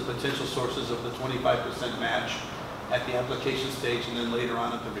sources, the potential sources of the 25% match at the application stage and then later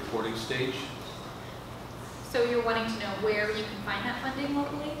on at the reporting stage? So you're wanting to know where you can find that funding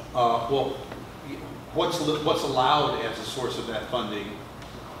locally? Well, what's allowed as a source of that funding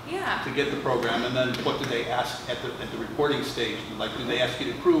Yeah. to get the program, and then what do they ask at the reporting stage? Like, do they ask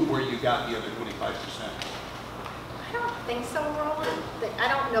you to prove where you got the other 25%? I don't think so, Roland. I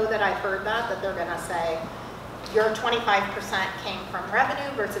don't know that I've heard that they're gonna say, your 25% came from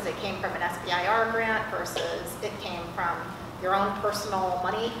revenue versus it came from an SBIR grant versus it came from your own personal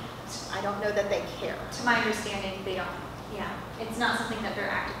money. I don't know that they care. To my understanding, they don't, yeah. It's not something that they're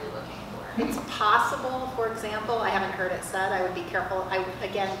actively looking for. It's possible, for example, I haven't heard it said, I would be careful.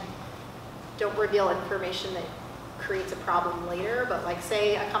 Again, don't reveal information that creates a problem later, but like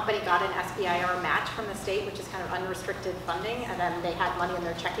say a company got an SBIR match from the state, which is kind of unrestricted funding, and then they had money in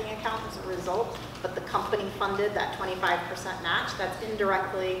their checking account as a result, but the company funded that 25% match, that's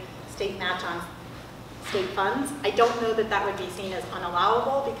indirectly state match on state funds. I don't know that that would be seen as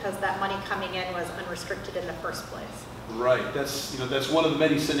unallowable because that money coming in was unrestricted in the first place. Right, that's one of the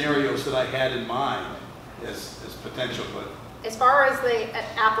many scenarios that I had in mind as potential, but As far as the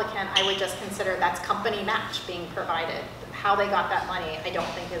applicant, I would just consider that's company match being provided. How they got that money, I don't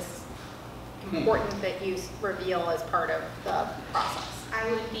think is important that you reveal as part of the process. I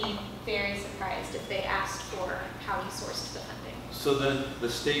would be very surprised if they asked for how you sourced the funding. So then the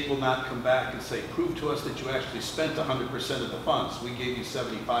state will not come back and say, prove to us that you actually spent 100% of the funds. We gave you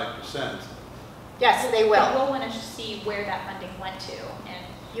 75%. Yes, they will. But we'll want to see where that funding went to, and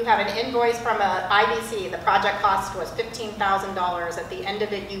You have an invoice from a IBC. The project cost was $15,000. At the end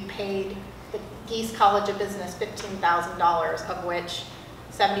of it, you paid the Geese College of Business $15,000, of which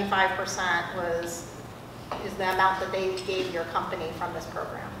 75% is the amount that they gave your company from this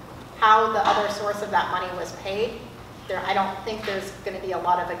program. How the other source of that money was paid, I don't think there's going to be a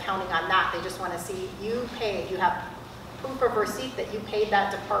lot of accounting on that. They just want to see you paid. You have proof of receipt that you paid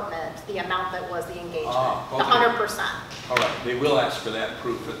that department the amount that was the engagement, okay. the 100%. All right, they will ask for that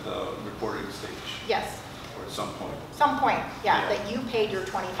proof at the reporting stage. Yes. Or at some point. Some point, yeah, that you paid your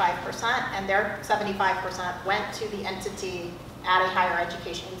 25% and their 75% went to the entity at a higher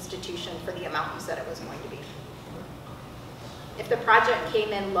education institution for the amount you said it was going to be. If the project came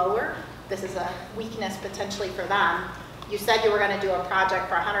in lower, this is a weakness potentially for them. You said you were going to do a project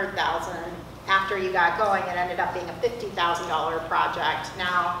for $100,000. After you got going, it ended up being a $50,000 project.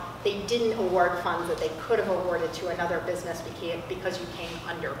 Now, they didn't award funds that they could have awarded to another business because you came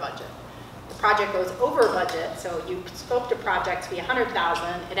under budget. The project goes over budget, so you scoped a project to be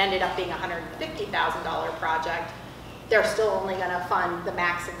 $100,000. It ended up being a $150,000 project. They're still only going to fund the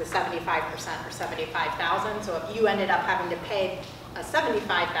max of the 75% or $75,000. So if you ended up having to pay a $75,000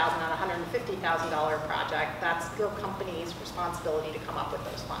 on a $150,000 project, that's your company's responsibility to come up with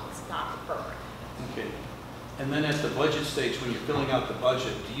those funds, not the program. Okay. And then at the budget stage, when you're filling out the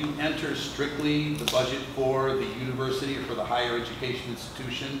budget, do you enter strictly the budget for the university or for the higher education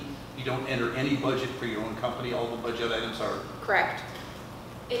institution? You don't enter any budget for your own company? All the budget items are? Correct.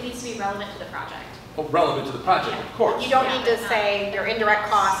 It needs to be relevant to the project. Oh, relevant to the project, of course. You don't need to say your indirect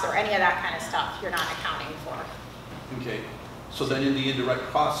costs or any of that kind of stuff you're not accounting for. Okay. So then in the indirect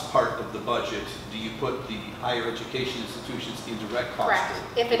costs part of the budget, do you put the higher education institutions indirect costs?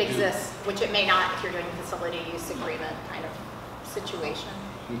 Correct, if it exists, which it may not if you're doing facility use agreement kind of situation.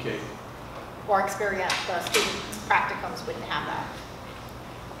 Okay. Or experience, the student practicums wouldn't have that.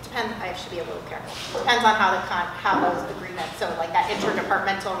 Depends, I should be a little careful. Depends on how those agreements, so like that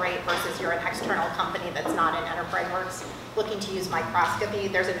interdepartmental rate versus you're an external company that's not in EnterpriseWorks looking to use microscopy,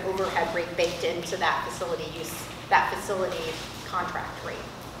 there's an overhead rate baked into that facility use, that facility contract rate.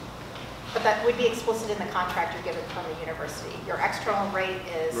 But that would be explicit in the contract you're given from the university. Your external rate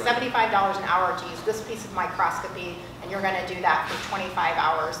is $75 an hour to use this piece of microscopy, and you're going to do that for 25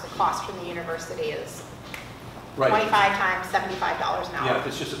 hours. The cost from the university is 25 times $75 an hour. Yeah, if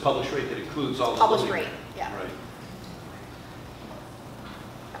it's just a published rate that includes all the published living. rate, yeah. Right.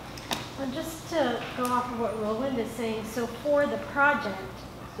 And just to go off of what Roland is saying, so for the project,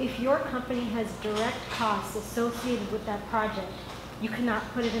 if your company has direct costs associated with that project, you cannot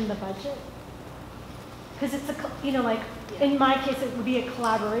put it in the budget? Because it's in my case, it would be a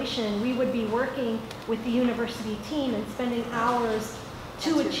collaboration. We would be working with the university team and spending hours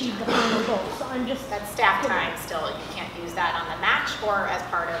to achieve the final goal. So I'm just... That's staff time still. You can't use that on the match or as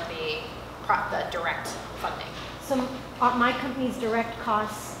part of the direct funding. So my company's direct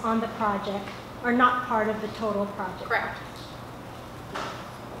costs on the project are not part of the total project. Correct.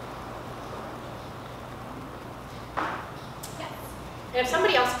 Yes. And if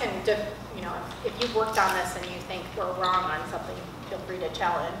somebody else can, if you've worked on this and you think we're wrong on something, feel free to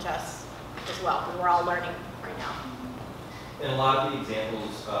challenge us as well, because we're all learning right now. And a lot of the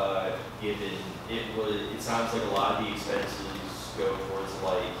examples given, it sounds like a lot of the expenses go towards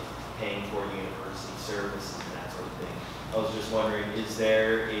like paying for university services and that sort of thing. I was just wondering, is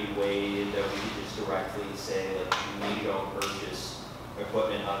there a way that we could just directly say, like, you need to go and purchase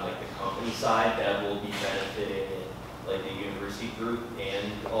equipment on like the company side that will be benefiting like the university group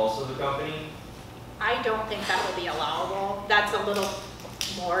and also the company? I don't think that will be allowable. That's a little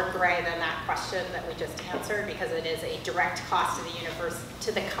more gray than that question that we just answered, because it is a direct cost to the university,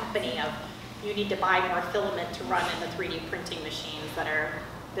 to the company of you need to buy more filament to run in the 3D printing machines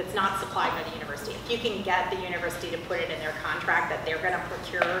that's not supplied by the university. If you can get the university to put it in their contract that they're going to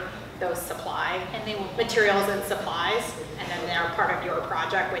procure those and they will materials and supplies, and then they're part of your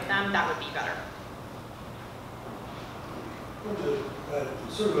project with them, that would be better. From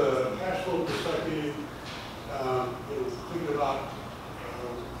sort of a cash flow perspective, thinking about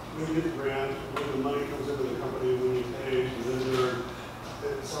when you get the grant, when the money comes into the company, when you pay, and then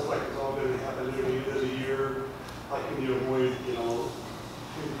it sounds like it's all going to happen near the end of the year. How can you avoid,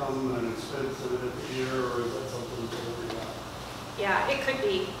 income and expense at the end of the year, or is that something that we got? Yeah, it could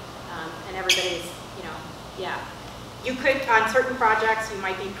be, and everybody's, yeah. You could, on certain projects, you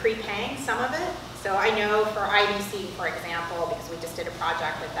might be prepaying some of it. So I know for IDC, for example, because we just did a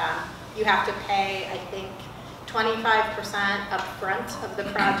project with them, you have to pay, I think, 25% upfront of the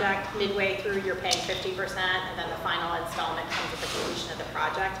project. Midway through, you're paying 50%, and then the final installment comes at the completion of the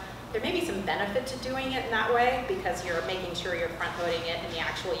project. There may be some benefit to doing it in that way because you're making sure you're front-loading it in the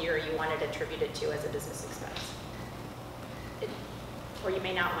actual year you want it attributed to as a business expense. Or you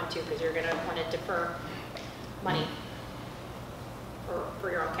may not want to because you're going to want to defer money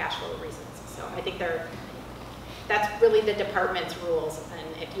for your own cash flow reasons. So I think that's really the department's rules.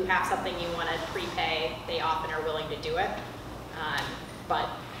 And if you have something you want to prepay, they often are willing to do it. But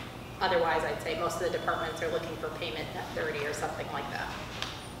otherwise, I'd say most of the departments are looking for payment at 30 or something like that.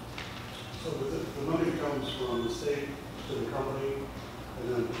 So the money comes from the state to the company,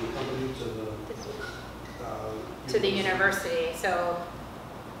 and then from the company to the university. So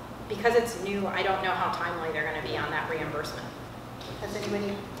because it's new, I don't know how timely they're going to be on that reimbursement. Has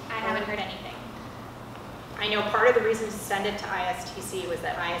anybody? I haven't heard anything. I know part of the reason to send it to ISTC was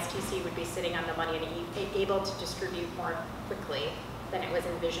that ISTC would be sitting on the money and able to distribute more quickly than it was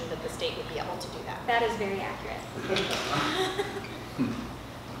envisioned that the state would be able to do that. That is very accurate.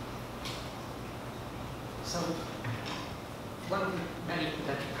 So, one of the many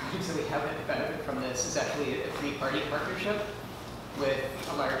potential projects that we have that benefit from this is actually a three-party partnership with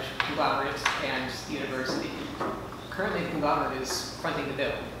a large conglomerate and the university. Currently, the conglomerate is fronting the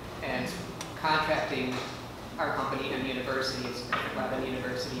bill and contracting our company and the university, rather than the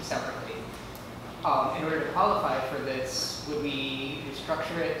university separately. In order to qualify for this, would we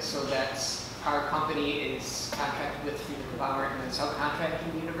restructure it so that our company is contracted with through the conglomerate and then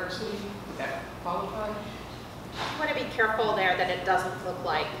subcontracting the university? Would that qualify? I want to be careful there that it doesn't look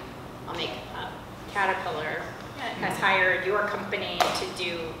like, I'll make Caterpillar has hired your company to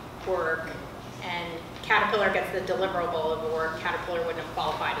do work, and Caterpillar gets the deliverable of the work. Caterpillar wouldn't have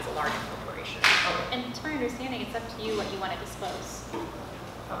qualified as a large corporation. And to my understanding, it's up to you what you want to disclose.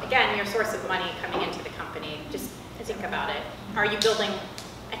 Again, your source of money coming into the company, just think about it. Are you building,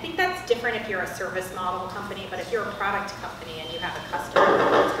 I think that's different if you're a service model company, but if you're a product company and you have a customer,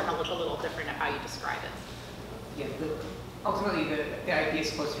 it's going to look a little different at how you describe it. Yeah, ultimately the IP is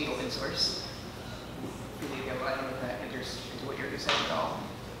supposed to be open source. I don't know if that enters into what you're saying at all.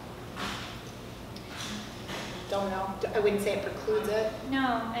 Don't know. I wouldn't say it precludes it.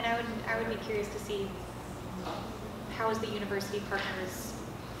 No, and I would be curious to see how is the university partners'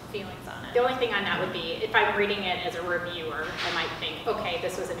 feelings on it. The only thing on that would be, if I'm reading it as a reviewer, I might think, okay,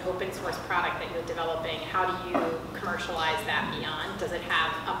 this was an open source product that you're developing. How do you commercialize that beyond? Does it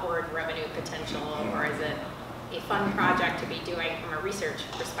have upward revenue potential, or is it a fun project to be doing from a research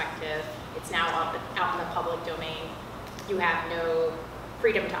perspective? It's now out in the public domain. You have no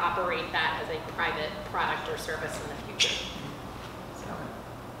freedom to operate that as a private product or service in the future. So.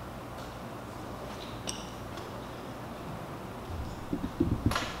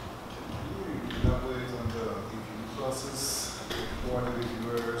 Can you elaborate on the review process? Who are the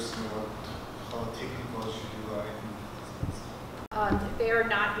reviewers? How technical should you like? They are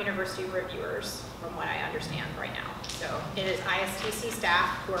not university reviewers, from what I understand right now. So it is ISTC staff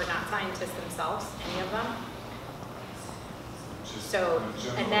who are not scientists themselves, any of them. So,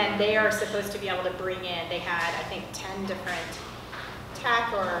 and then they are supposed to be able to bring in, they had, I think, 10 different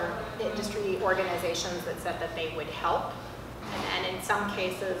tech or industry organizations that said that they would help. And then in some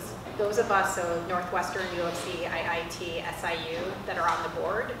cases, those of us, so Northwestern, U of C, IIT, SIU, that are on the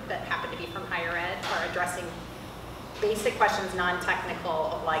board, that happen to be from higher ed, are addressing basic questions, non-technical,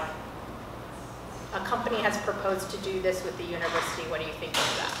 of like, a company has proposed to do this with the university, what do you think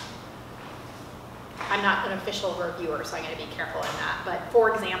of that? I'm not an official reviewer, so I'm going to be careful in that. But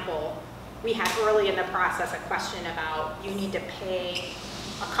for example, we had early in the process a question about you need to pay,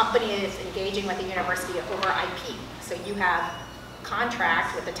 a company is engaging with the university over IP. So you have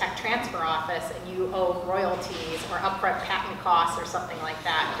contract with the tech transfer office and you owe royalties or upfront patent costs or something like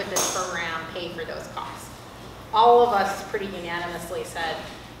that. Could this program pay for those costs? All of us pretty unanimously said,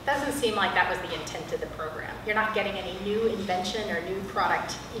 doesn't seem like that was the intent of the program. You're not getting any new invention or new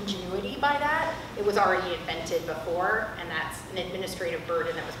product ingenuity by that. It was already invented before, and that's an administrative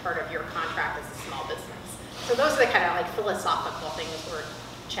burden that was part of your contract as a small business. So those are the kind of like philosophical things we're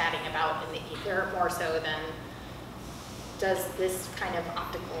chatting about in the ether, more so than does this kind of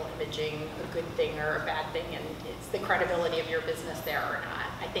optical imaging a good thing or a bad thing, and it's the credibility of your business there or not.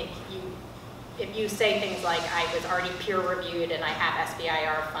 I think if you say things like, I was already peer reviewed and I have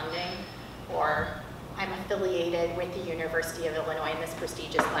SBIR funding, or I'm affiliated with the University of Illinois in this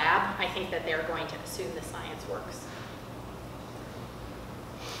prestigious lab, I think that they're going to assume the science works.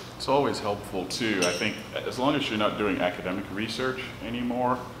 It's always helpful too. I think as long as you're not doing academic research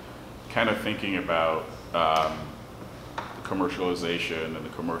anymore, kind of thinking about the commercialization and the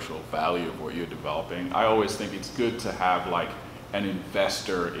commercial value of what you're developing. I always think it's good to have like an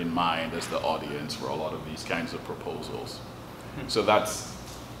investor in mind as the audience for a lot of these kinds of proposals. So that's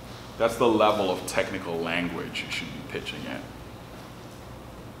the level of technical language you should be pitching at.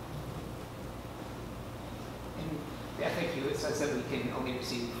 Yeah, thank you. It says that we can only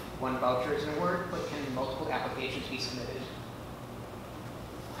receive one voucher as an award, but can multiple applications be submitted?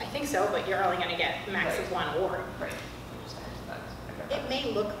 I think so, but you're only going to get max of one award. Right. It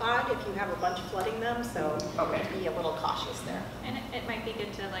may look odd if you have a bunch flooding them, so be a little cautious there. And it might be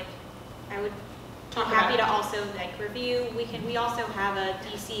good to like, I would be Talk happy to about also like review. We also have a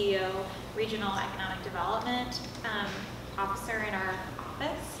DCEO, Regional Economic Development officer in our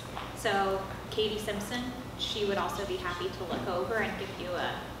office. So Katie Simpson, she would also be happy to look over and give you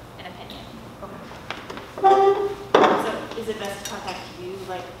an opinion. So is it best to contact you,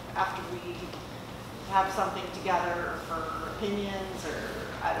 like, after we have something together for opinions, or,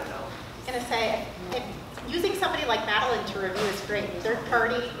 I don't know? I was going to say, if using somebody like Madeleine to review is great. Third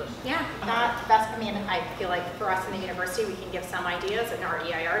party, Yeah. not the best. I mean, I feel like for us in the university, we can give some ideas, and our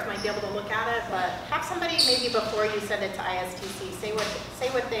EIRs might be able to look at it, but have somebody maybe before you send it to ISTC, say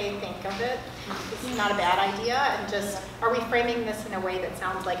what they think of it. This is not a bad idea, and just, are we framing this in a way that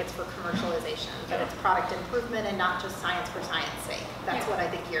sounds like it's for commercialization, that it's product improvement and not just science for science sake? That's what I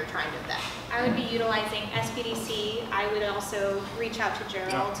think you're trying to vet. I would be utilizing SBDC. I would also reach out to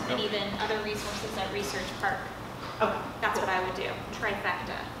Gerald and even other resources at Research Park. Okay. That's what I would do.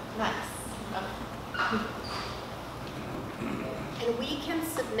 Trifecta. Nice. Okay. And we can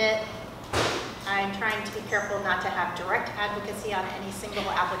submit, I'm trying to be careful not to have direct advocacy on any single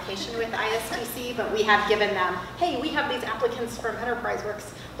application with ISTC, but we have given them, hey, we have these applicants from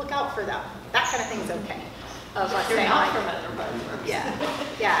EnterpriseWorks, look out for them. That kind of thing is okay. Of us saying, like, from EnterpriseWorks.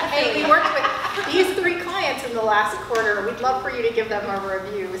 yeah, hey, we worked with these 3 clients in the last quarter. We'd love for you to give them a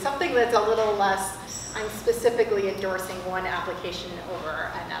review. Something that's a little less, I'm specifically endorsing one application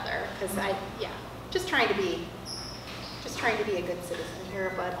over another, because just trying to be a good citizen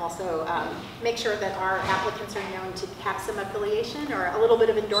here, but also make sure that our applicants are known to have some affiliation or a little bit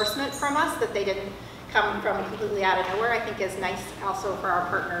of endorsement from us, that they didn't come from completely out of nowhere. I think is nice also for our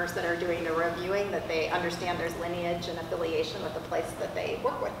partners that are doing the reviewing, that they understand there's lineage and affiliation with the place that they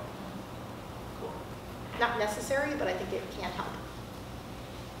work with. Not necessary, but I think it can help.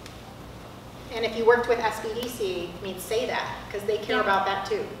 And if you worked with SBDC, I mean, say that, because they care about that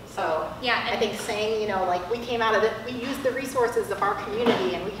too. So yeah, I think saying, like we came out of it, we used the resources of our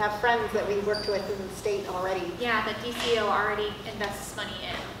community, and we have friends that we worked with in the state already. Yeah, the DCEO already invests money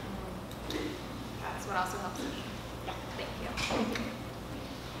in. That's what also helps me. Yeah. Thank you.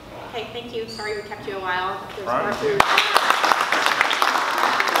 Okay, thank you. Sorry we kept you a while. There's Right. more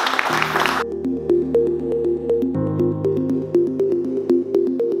food.